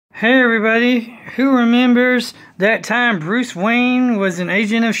Hey everybody, who remembers that time Bruce Wayne was an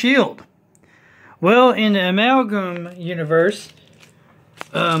agent of S.H.I.E.L.D? Well, in the Amalgam universe,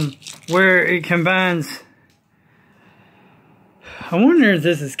 where it combines... I wonder if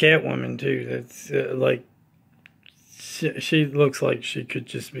this is Catwoman too. That's like... She looks like she could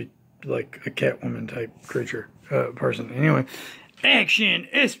just be like a Catwoman type creature, person. Anyway, action,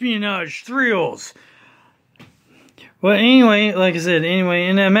 espionage, thrills. Well, anyway, like I said,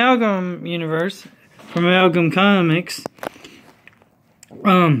 in the Amalgam universe, from Amalgam Comics,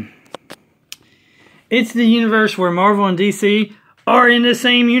 it's the universe where Marvel and DC are in the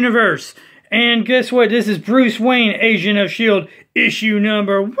same universe. And guess what? This is Bruce Wayne, Agent of S.H.I.E.L.D., issue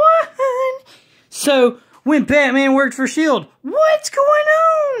number 1. So, when Batman worked for S.H.I.E.L.D., what's going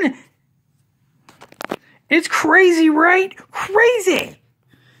on? It's crazy, right? Crazy!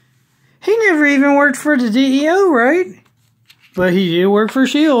 He never even worked for the DEO, right? But he did work for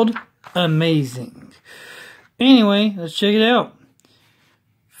S.H.I.E.L.D. Amazing. Anyway, let's check it out.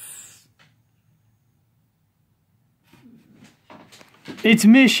 It's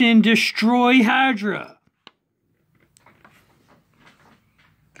mission destroy Hydra.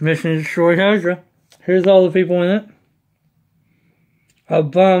 Mission destroy Hydra. Here's all the people in it. A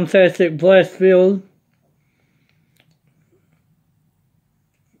bombastic blast field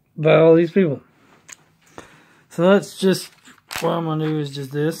by all these people. So let's just, what I'm gonna do is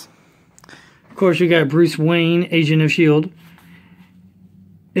just this. Of course, you got Bruce Wayne, Agent of S.H.I.E.L.D.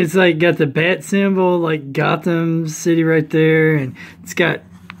 It's like got the bat symbol, like Gotham City right there, and it's got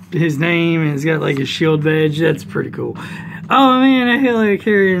his name, and it's got like a S.H.I.E.L.D. badge. That's pretty cool. Oh man, a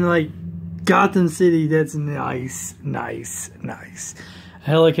helicarrier in like Gotham City. That's nice, nice, nice. A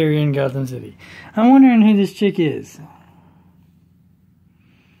helicarrier in Gotham City. I'm wondering who this chick is.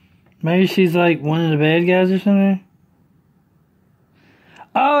 Maybe she's like one of the bad guys or something.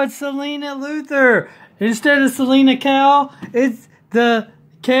 Oh, it's Selena Luthor. Instead of Selena Kyle, it's the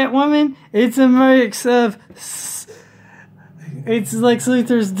Catwoman. It's a mix of... It's Lex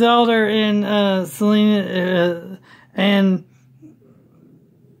Luthor's daughter and Selena... and...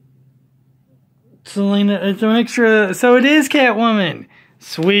 Selena... It's a mixture of... So it is Catwoman.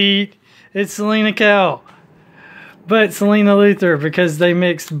 Sweet. It's Selena Kyle. But Selena Luthor, because they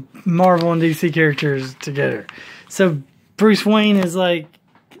mixed Marvel and DC characters together. So Bruce Wayne is like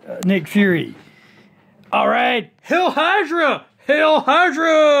Nick Fury. Alright, Hail Hydra! Hail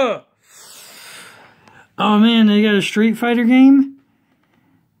Hydra! Oh man, they got a Street Fighter game?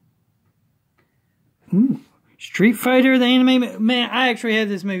 Ooh. Street Fighter, the anime. Man, I actually had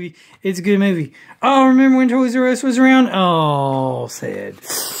this movie. It's a good movie. Oh, remember when Toys R Us was around? Oh, sad.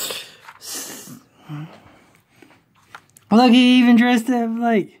 Look, he even dressed up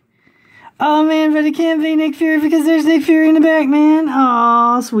like... Oh, man, but it can't be Nick Fury because there's Nick Fury in the back, man.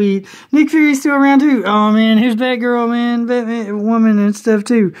 Oh, sweet. Nick Fury's still around, too. Oh, man, here's Batgirl, man. Batman, woman and stuff,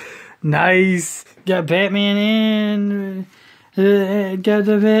 too. Nice. Got Batman and... got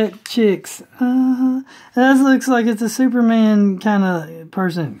the Bat chicks. That looks like it's a Superman kind of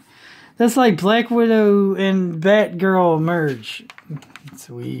person. That's like Black Widow and Batgirl merge.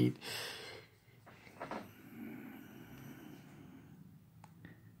 Sweet.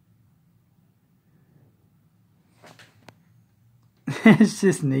 It's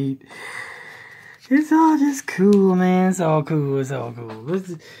just neat. It's all just cool, man. It's all cool. It's all cool.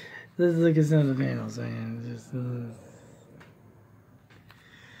 Let's look at some of the panels, man.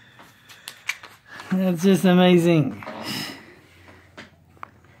 That's just amazing.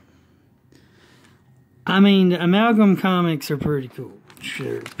 I mean, the Amalgam comics are pretty cool.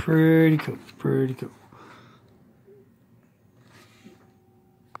 Sure, pretty cool. Pretty cool.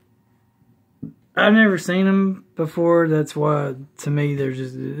 I've never seen them before. That's why, to me, they're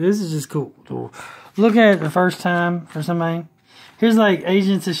just... This is just cool. Look at it the first time for somebody. Here's like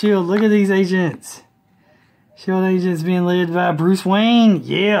Agents of S.H.I.E.L.D. Look at these agents. S.H.I.E.L.D. agents being led by Bruce Wayne.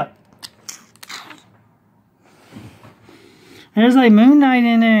 Yeah. There's like Moon Knight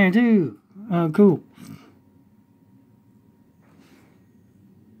in there, too. Oh, cool.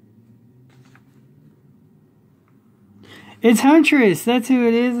 It's Huntress. That's who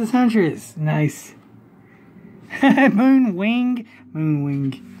it is. It's Huntress. Nice. Moonwing.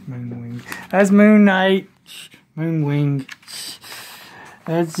 Moonwing. Moonwing. That's Moon Knight. Moonwing.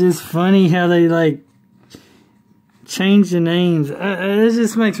 That's just funny how they like change the names. It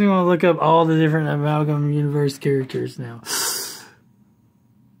just makes me want to look up all the different Amalgam Universe characters now.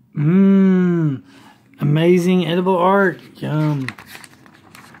 Amazing edible art. Yum.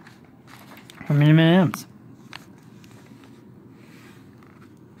 From M&M's.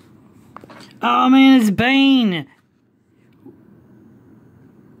 Oh man, it's Bane.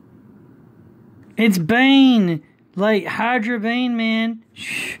 It's Bane. Like Hydra Bane, man.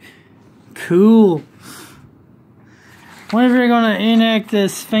 Cool. Wonder if they're gonna enact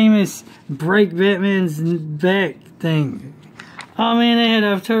this famous break Batman's back thing. Oh man, they had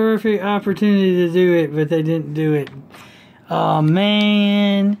a terrific opportunity to do it, but they didn't do it. Oh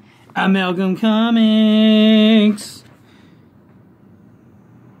man. Amalgam Comics.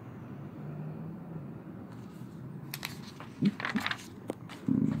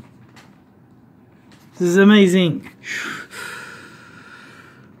 This is amazing.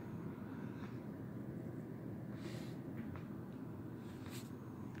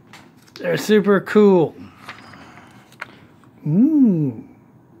 They're super cool. Ooh.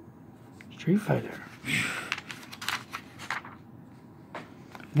 Street Fighter.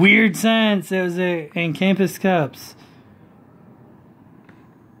 Weird Science. That was in Campus Cups.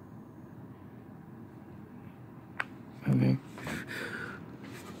 Okay.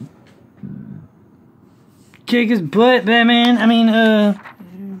 Kick his butt, Batman. I mean,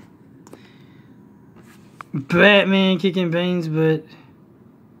 Batman kicking Bane's butt.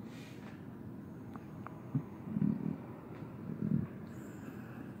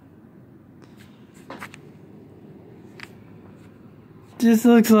 This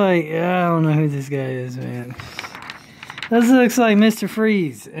looks like, I don't know who this guy is, man. This looks like Mr.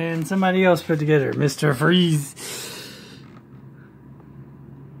 Freeze and somebody else put together. Mr. Freeze.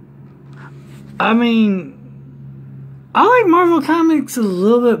 I mean, I like Marvel Comics a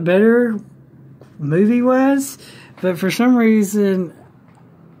little bit better movie-wise, but for some reason,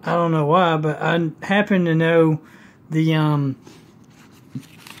 I don't know why, but I happen to know the,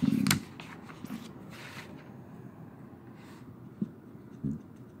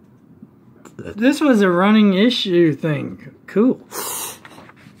 this was a running issue thing. Cool.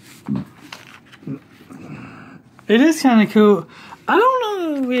 It is kind of cool. I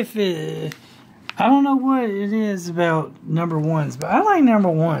don't know if it... I don't know what it is about number ones, but I like number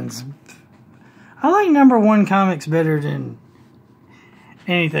ones. I like number one comics better than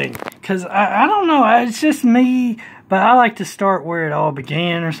anything. Because I don't know. It's just me. But I like to start where it all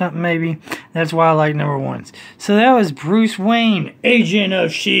began or something maybe. That's why I like number ones. So that was Bruce Wayne, Agent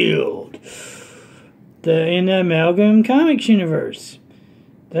of S.H.I.E.L.D. In the Amalgam Comics universe.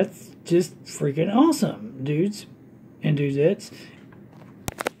 That's just freaking awesome, dudes and dudettes.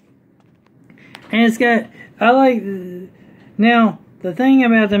 And it's got, I like, now, the thing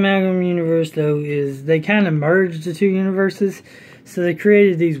about the Amalgam universe, though, is they kind of merged the two universes. So they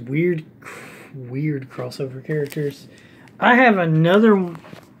created these weird crossover characters. I have another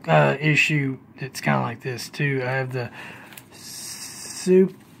issue that's kind of like this, too. I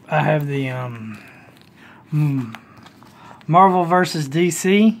have the Marvel vs.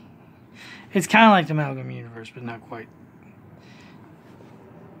 DC. It's kind of like the Amalgam universe, but not quite.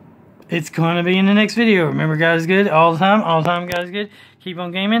 It's going to be in the next video. Remember, God is good all the time. All the time, God is good. Keep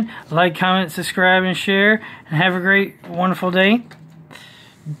on gaming. Like, comment, subscribe, and share. And have a great, wonderful day.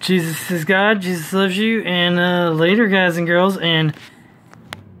 Jesus is God. Jesus loves you. And later, guys and girls. And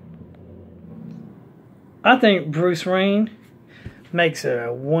I think Bruce Wayne makes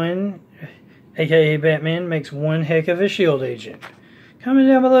a.k.a. Batman, makes one heck of a S.H.I.E.L.D. agent. Comment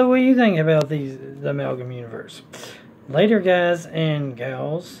down below what you think about the Amalgam universe. Later, guys and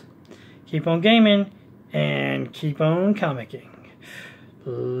gals. Keep on gaming and keep on comicking.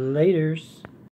 Laters.